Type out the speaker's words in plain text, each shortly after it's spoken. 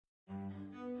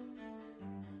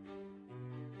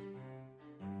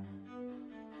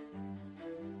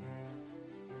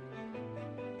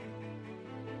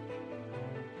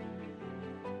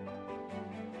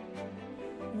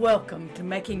Welcome to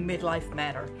Making Midlife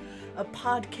Matter, a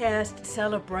podcast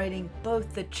celebrating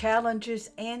both the challenges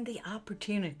and the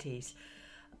opportunities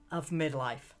of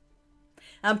midlife.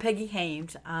 I'm Peggy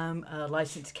Hames. I'm a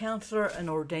licensed counselor, an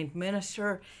ordained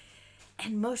minister,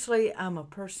 and mostly I'm a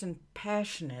person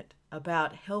passionate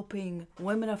about helping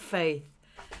women of faith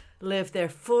live their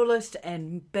fullest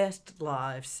and best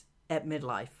lives at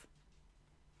midlife.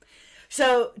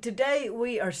 So today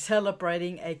we are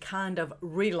celebrating a kind of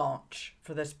relaunch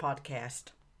for this podcast.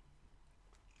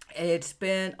 It's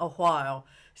been a while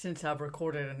since I've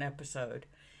recorded an episode,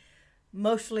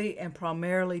 mostly and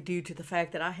primarily due to the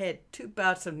fact that I had 2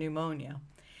 bouts of pneumonia.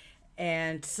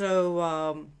 And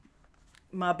so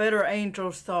my better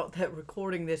angels thought that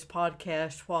recording this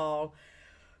podcast while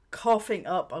coughing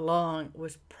up a lung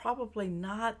was probably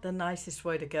not the nicest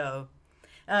way to go.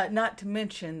 Not to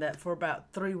mention that for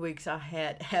about 3 weeks I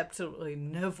had absolutely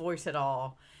no voice at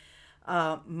all.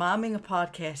 Miming a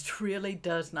podcast really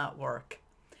does not work.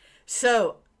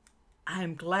 So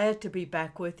I'm glad to be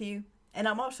back with you. And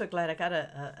I'm also glad I got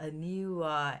a new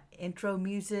intro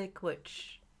music,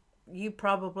 which you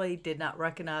probably did not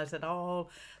recognize at all.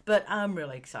 But I'm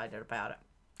really excited about it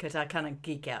because I kind of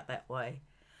geek out that way.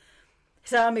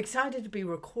 So I'm excited to be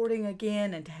recording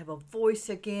again and to have a voice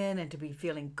again and to be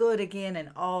feeling good again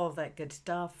and all of that good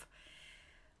stuff.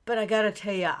 But I got to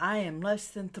tell you, I am less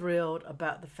than thrilled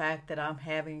about the fact that I'm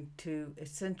having to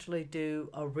essentially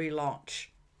do a relaunch.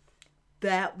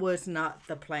 That was not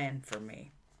the plan for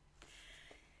me.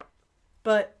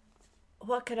 But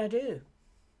what could I do?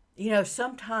 You know,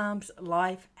 sometimes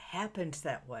life happens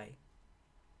that way.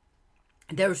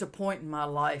 There was a point in my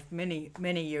life many,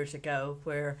 many years ago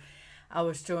where I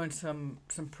was doing some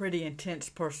pretty intense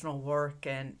personal work,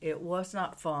 and it was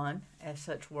not fun, as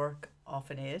such work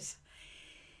often is.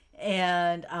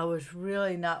 And I was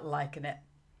really not liking it.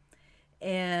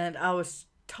 And I was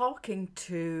talking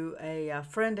to a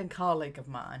friend and colleague of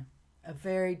mine, a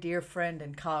very dear friend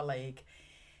and colleague.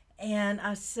 And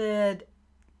I said,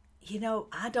 you know,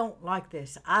 I don't like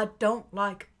this. I don't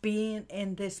like being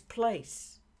in this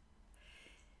place.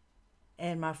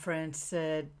 And my friend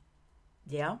said,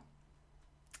 yeah.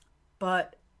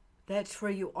 But that's where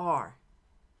you are.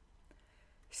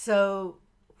 So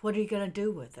what are you going to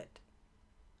do with it?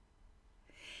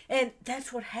 And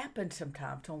that's what happens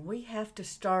sometimes when we have to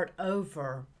start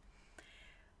over.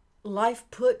 Life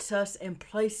puts us in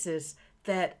places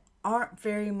that aren't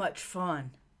very much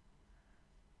fun.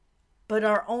 But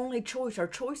our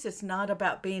choice is not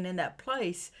about being in that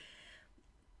place.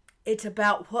 It's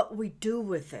about what we do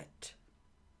with it.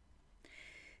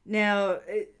 Now,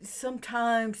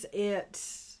 sometimes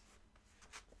it's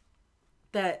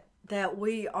that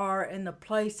we are in the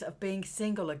place of being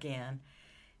single again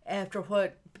after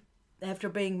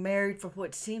being married for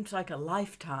what seems like a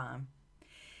lifetime,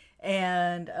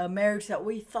 and a marriage that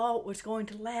we thought was going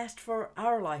to last for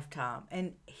our lifetime,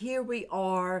 and here we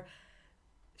are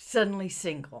suddenly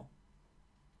single.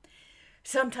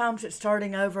 Sometimes it's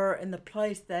starting over in the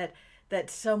place that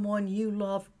someone you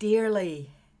love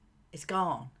dearly is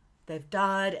gone. They've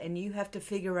died, and you have to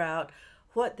figure out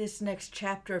what this next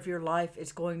chapter of your life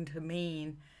is going to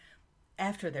mean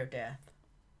after their death.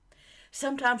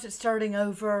 Sometimes it's starting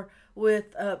over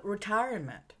with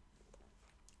retirement.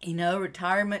 You know,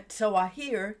 retirement, so I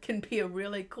hear, can be a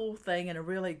really cool thing and a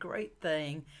really great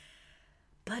thing,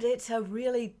 but it's a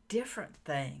really different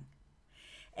thing.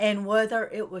 And whether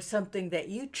it was something that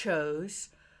you chose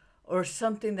or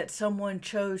something that someone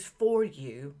chose for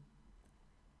you,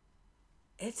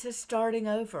 it's a starting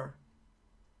over.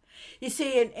 You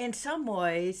see, in some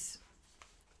ways,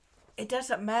 it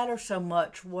doesn't matter so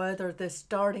much whether the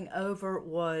starting over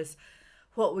was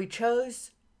what we chose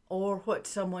or what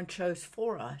someone chose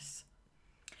for us.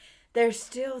 There's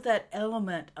still that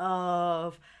element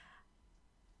of,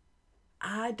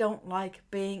 I don't like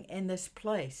being in this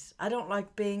place. I don't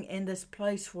like being in this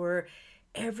place where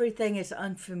everything is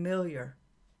unfamiliar.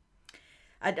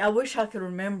 I wish I could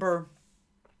remember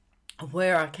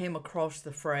where I came across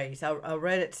the phrase. I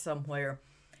read it somewhere,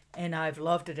 and I've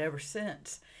loved it ever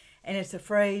since. And it's the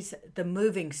phrase, the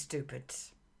moving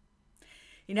stupids.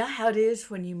 You know how it is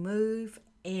when you move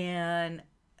and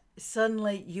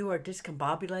suddenly you are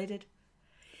discombobulated?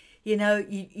 You know,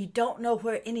 you don't know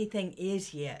where anything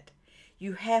is yet.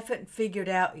 You haven't figured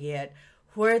out yet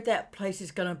where that place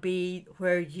is going to be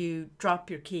where you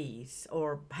drop your keys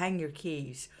or hang your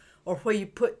keys, or where you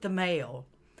put the mail,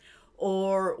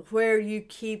 or where you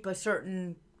keep a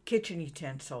certain kitchen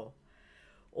utensil,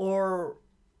 or,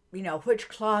 you know, which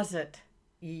closet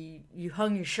you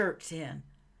hung your shirts in.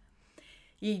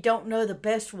 You don't know the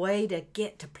best way to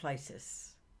get to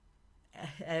places.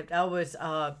 I was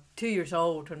 2 years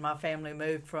old when my family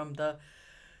moved from the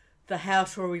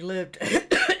house where we lived,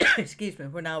 excuse me,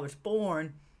 when I was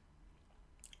born,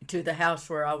 to the house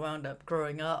where I wound up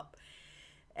growing up.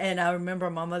 And I remember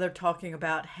my mother talking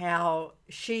about how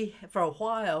she, for a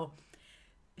while,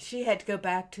 she had to go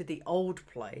back to the old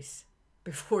place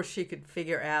before she could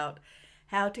figure out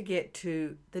how to get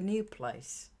to the new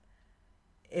place.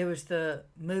 It was the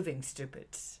moving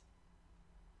stupids.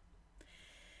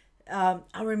 I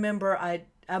remember I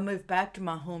moved back to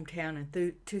my hometown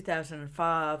in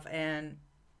 2005, and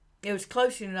it was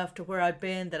close enough to where I'd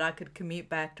been that I could commute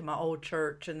back to my old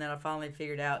church. And then I finally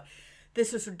figured out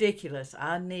this was ridiculous.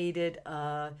 I needed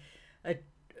a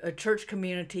church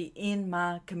community in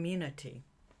my community.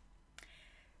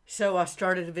 So I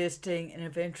started visiting and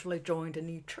eventually joined a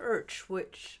new church,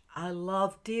 which I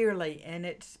love dearly, and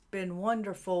it's been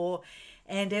wonderful.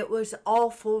 And it was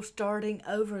awful starting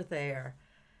over there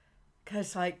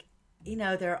because,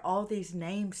 there are all these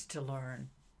names to learn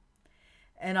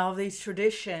and all these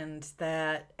traditions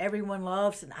that everyone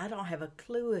loves, and I don't have a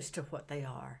clue as to what they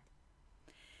are.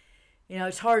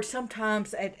 It's hard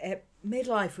sometimes at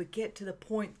midlife. We get to the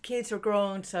point, kids are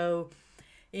grown, so,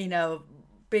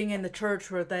 being in the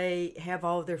church where they have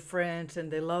all their friends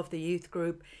and they love the youth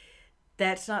group,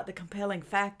 that's not the compelling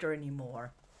factor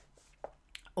anymore.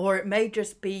 Or it may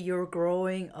just be your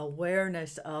growing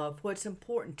awareness of what's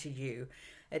important to you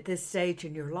at this stage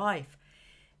in your life.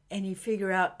 And you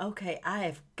figure out, okay, I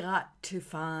have got to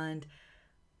find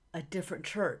a different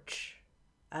church.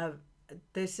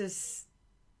 This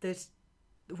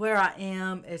where I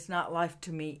am is not life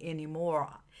to me anymore.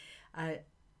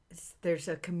 There's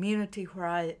a community where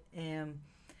I am,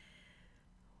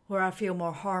 where I feel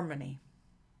more harmony.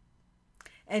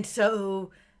 And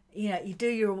so, you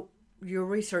do your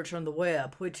research on the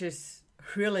web, which is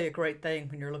really a great thing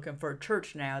when you're looking for a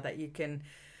church now, that you can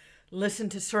listen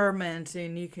to sermons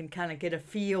and you can kind of get a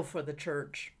feel for the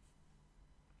church.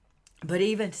 But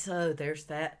even so, there's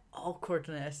that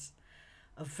awkwardness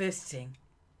of visiting,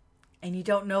 and you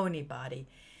don't know anybody,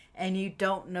 and you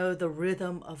don't know the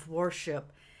rhythm of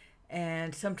worship,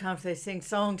 and sometimes they sing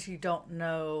songs you don't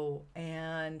know,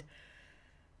 and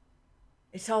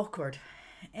it's awkward,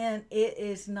 and it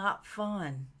is not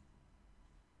fun.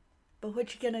 But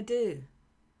what you gonna do?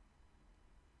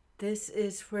 This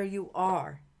is where you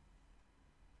are.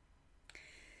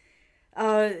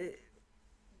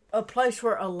 A place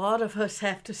where a lot of us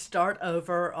have to start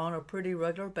over on a pretty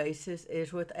regular basis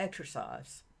is with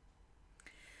exercise.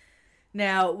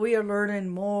 Now, we are learning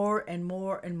more and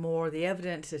more and more. The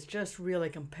evidence is just really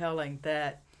compelling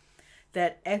that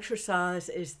exercise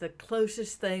is the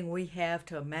closest thing we have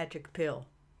to a magic pill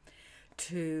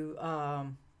to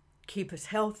keep us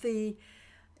healthy,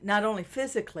 not only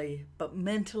physically, but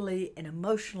mentally and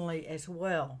emotionally as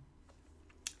well.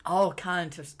 All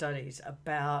kinds of studies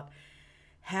about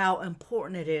how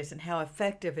important it is and how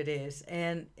effective it is,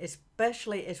 and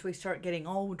especially as we start getting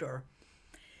older.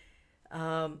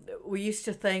 We used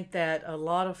to think that a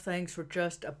lot of things were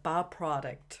just a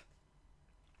byproduct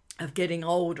of getting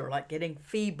older, like getting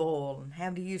feeble and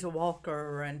having to use a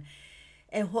walker,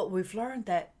 and what we've learned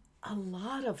that a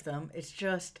lot of them is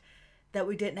just that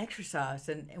we didn't exercise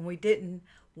and we didn't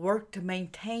work to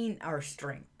maintain our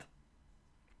strength.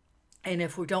 And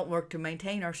if we don't work to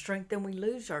maintain our strength, then we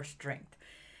lose our strength.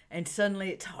 And suddenly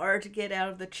it's hard to get out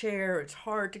of the chair. It's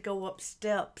hard to go up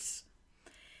steps.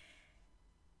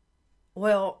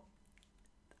 Well,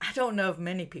 I don't know of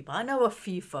many people. I know a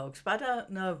few folks, but I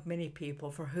don't know of many people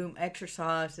for whom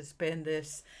exercise has been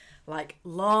this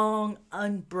long,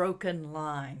 unbroken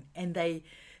line. And they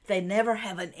never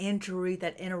have an injury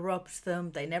that interrupts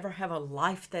them. They never have a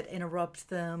life that interrupts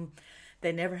them.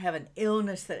 They never have an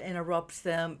illness that interrupts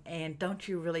them. And don't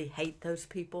you really hate those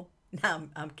people? No,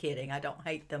 I'm kidding. I don't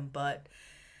hate them, but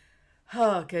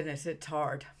oh goodness, it's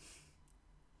hard.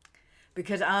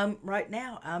 Because right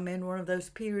now I'm in one of those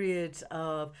periods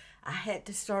of I had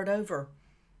to start over.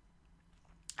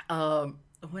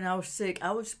 When I was sick,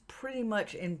 I was pretty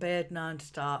much in bed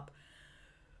nonstop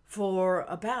for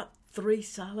about 3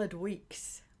 solid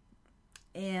weeks.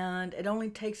 And it only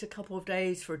takes a couple of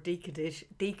days for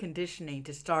deconditioning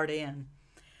to start in.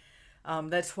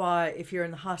 That's why if you're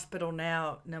in the hospital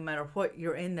now, no matter what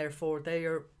you're in there for,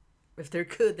 if they're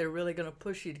good, they're really going to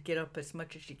push you to get up as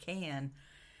much as you can,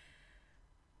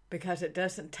 because it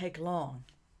doesn't take long.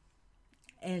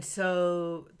 And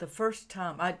so the first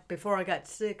time, before I got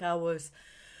sick, I was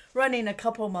running a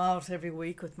couple miles every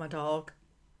week with my dog.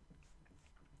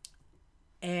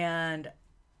 And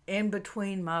in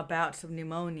between my bouts of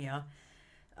pneumonia,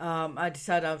 I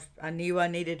decided I knew I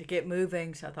needed to get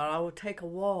moving, so I thought I would take a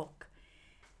walk.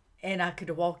 and I could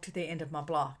walk to the end of my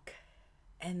block.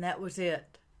 And that was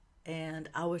it. And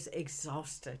I was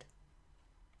exhausted.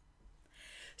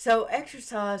 So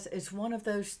exercise is one of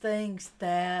those things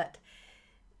that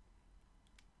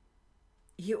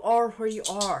you are where you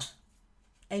are.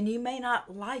 And you may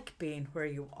not like being where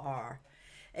you are.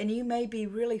 And you may be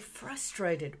really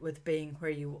frustrated with being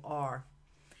where you are.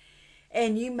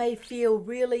 And you may feel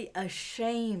really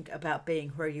ashamed about being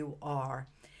where you are.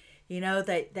 You know,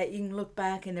 that you can look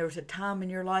back and there was a time in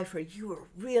your life where you were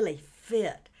really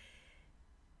fit.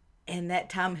 And that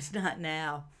time is not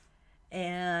now.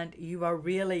 And you are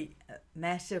really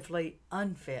massively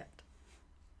unfit.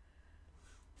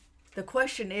 The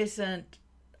question isn't,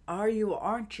 are you or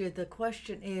aren't you? The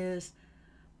question is,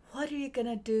 what are you going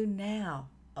to do now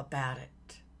about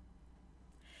it?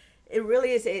 It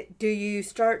really is. Do you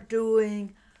start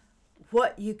doing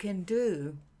what you can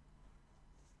do,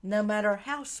 no matter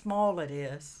how small it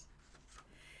is?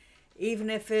 Even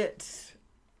if it's,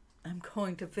 I'm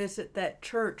going to visit that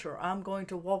church, or I'm going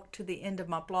to walk to the end of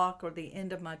my block or the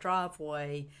end of my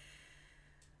driveway,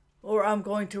 or I'm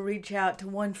going to reach out to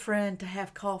one friend to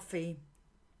have coffee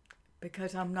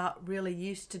because I'm not really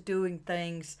used to doing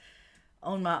things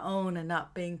on my own and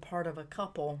not being part of a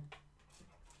couple.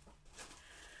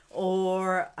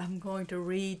 Or I'm going to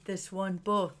read this one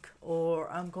book,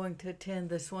 or I'm going to attend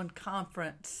this one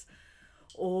conference,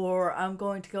 or I'm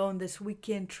going to go on this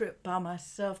weekend trip by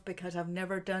myself because I've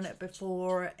never done it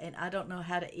before and I don't know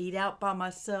how to eat out by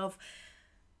myself,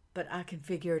 but I can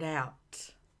figure it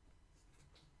out.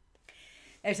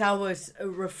 As I was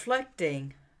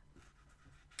reflecting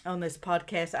on this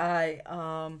podcast, I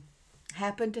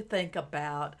happened to think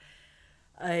about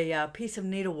a piece of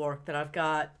needlework that I've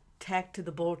got tacked to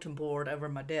the bulletin board over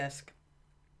my desk.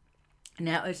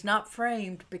 Now, it's not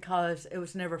framed because it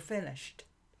was never finished.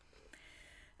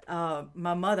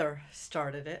 My mother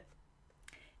started it,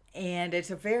 and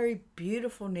it's a very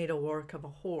beautiful needlework of a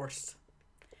horse.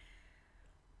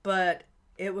 But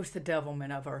it was the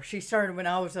devilment of her. She started when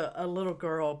I was a little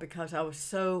girl because I was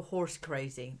so horse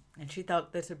crazy, and she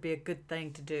thought this would be a good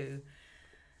thing to do.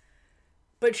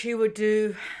 But she would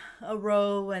do a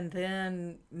row and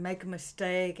then make a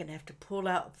mistake and have to pull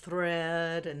out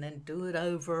thread and then do it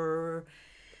over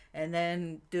and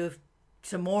then do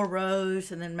some more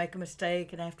rows and then make a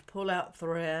mistake and have to pull out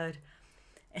thread.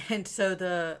 And so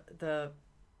the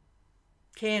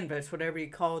canvas, whatever you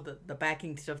call the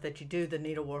backing stuff that you do the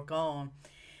needlework on,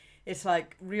 it's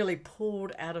like really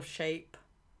pulled out of shape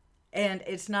and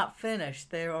it's not finished.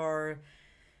 There are,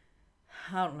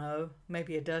 I don't know,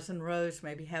 maybe a dozen rows,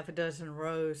 maybe half a dozen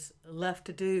rows left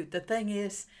to do. The thing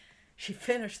is, she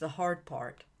finished the hard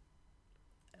part.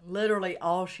 Literally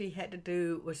all she had to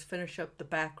do was finish up the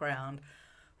background,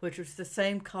 which was the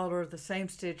same color, the same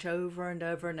stitch over and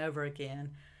over and over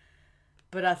again.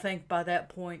 But I think by that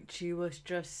point she was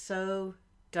just so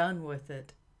done with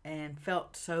it and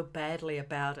felt so badly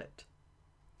about it.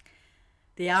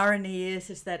 The irony is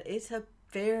that it's a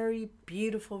very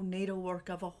beautiful needlework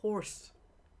of a horse.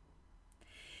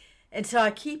 And so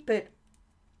I keep it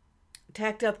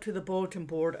tacked up to the bulletin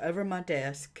board over my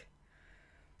desk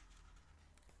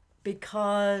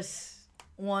because,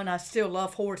 one, I still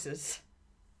love horses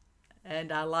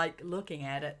and I like looking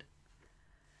at it.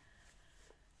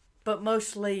 But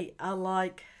mostly I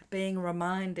like being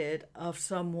reminded of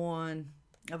someone,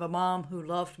 of a mom who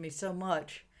loved me so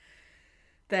much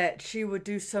that she would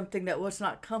do something that was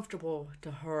not comfortable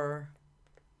to her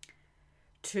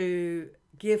to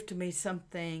give to me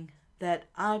something that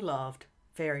I loved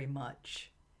very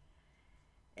much.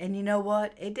 And you know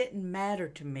what? It didn't matter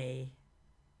to me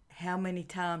how many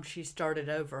times she started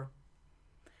over.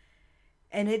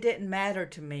 And it didn't matter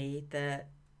to me that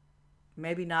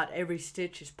maybe not every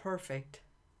stitch is perfect.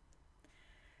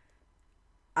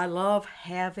 I love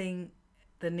having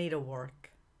the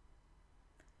needlework.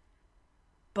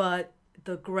 But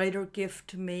the greater gift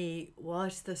to me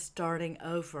was the starting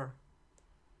over.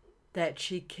 That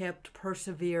she kept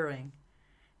persevering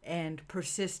and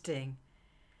persisting,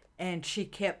 and she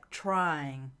kept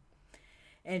trying,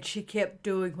 and she kept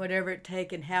doing whatever it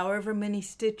takes, and however many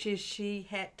stitches she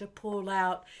had to pull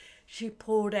out, she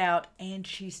pulled out and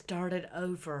she started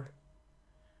over.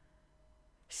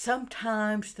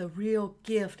 Sometimes the real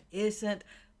gift isn't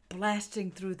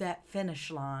blasting through that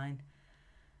finish line.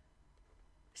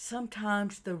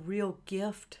 Sometimes the real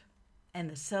gift and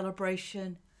the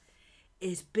celebration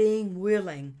is being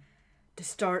willing to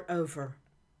start over.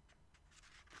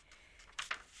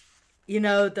 You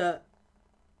know, the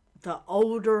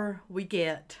older we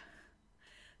get,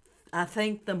 I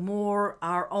think the more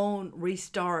our own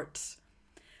restarts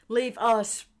leave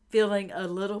us feeling a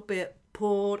little bit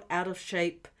pulled out of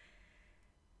shape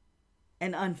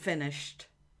and unfinished.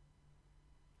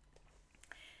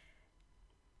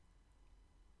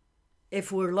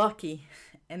 If we're lucky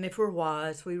and if we're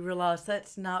wise, we realize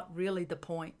that's not really the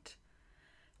point.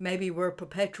 Maybe we're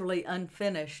perpetually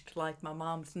unfinished, like my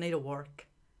mom's needlework.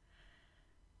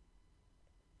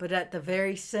 But at the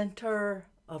very center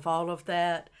of all of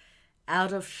that,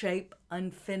 out of shape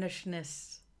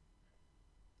unfinishedness,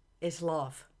 is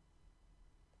love.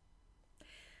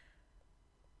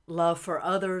 Love for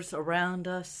others around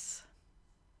us,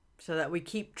 so that we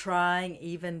keep trying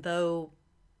even though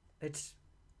it's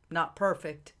not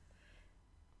perfect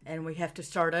and we have to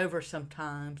start over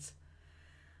sometimes.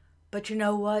 But you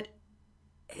know what?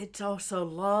 It's also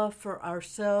love for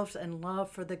ourselves and love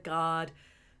for the God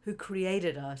who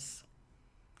created us,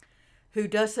 who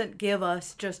doesn't give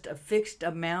us just a fixed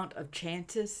amount of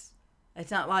chances.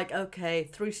 It's not like, okay,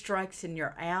 3 strikes and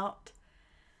you're out.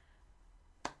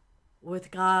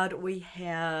 With God, we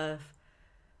have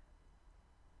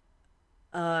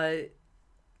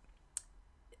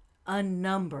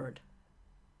unnumbered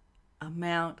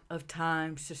amount of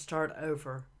times to start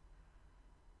over.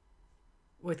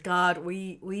 With God,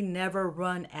 we never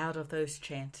run out of those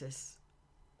chances.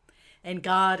 And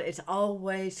God is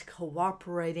always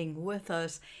cooperating with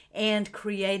us and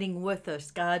creating with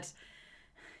us.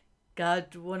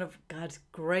 One of God's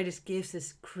greatest gifts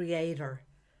is creator.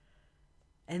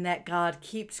 And that God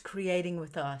keeps creating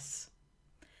with us.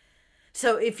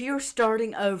 So if you're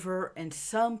starting over in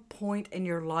some point in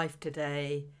your life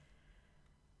today,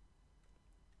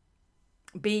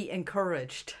 be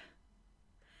encouraged.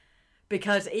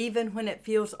 Because even when it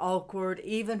feels awkward,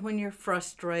 even when you're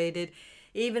frustrated,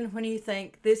 even when you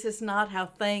think this is not how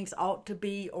things ought to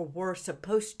be or were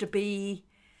supposed to be,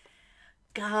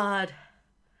 God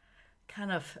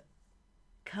kind of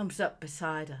comes up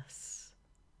beside us,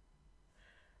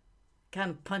 kind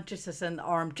of punches us in the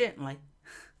arm gently,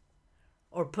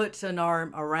 or puts an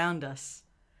arm around us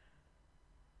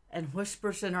and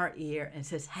whispers in our ear and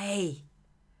says, hey,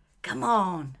 come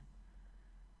on,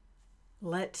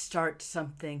 let's start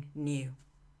something new.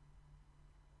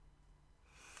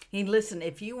 And listen,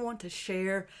 if you want to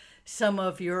share some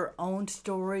of your own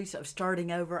stories of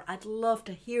starting over, I'd love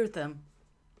to hear them.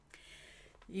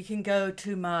 You can go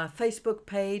to my Facebook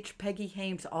page, Peggy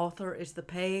Hames Author is the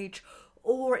page,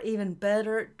 or even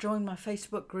better, join my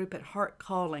Facebook group at Heart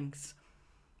Callings.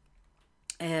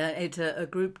 And it's a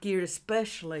group geared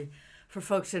especially for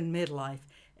folks in midlife.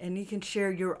 And you can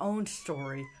share your own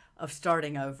story of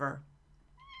starting over.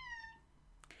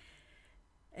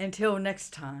 Until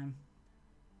next time,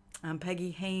 I'm Peggy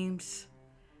Hames,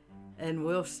 and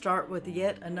we'll start with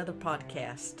yet another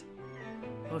podcast.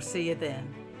 We'll see you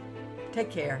then.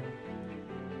 Take care.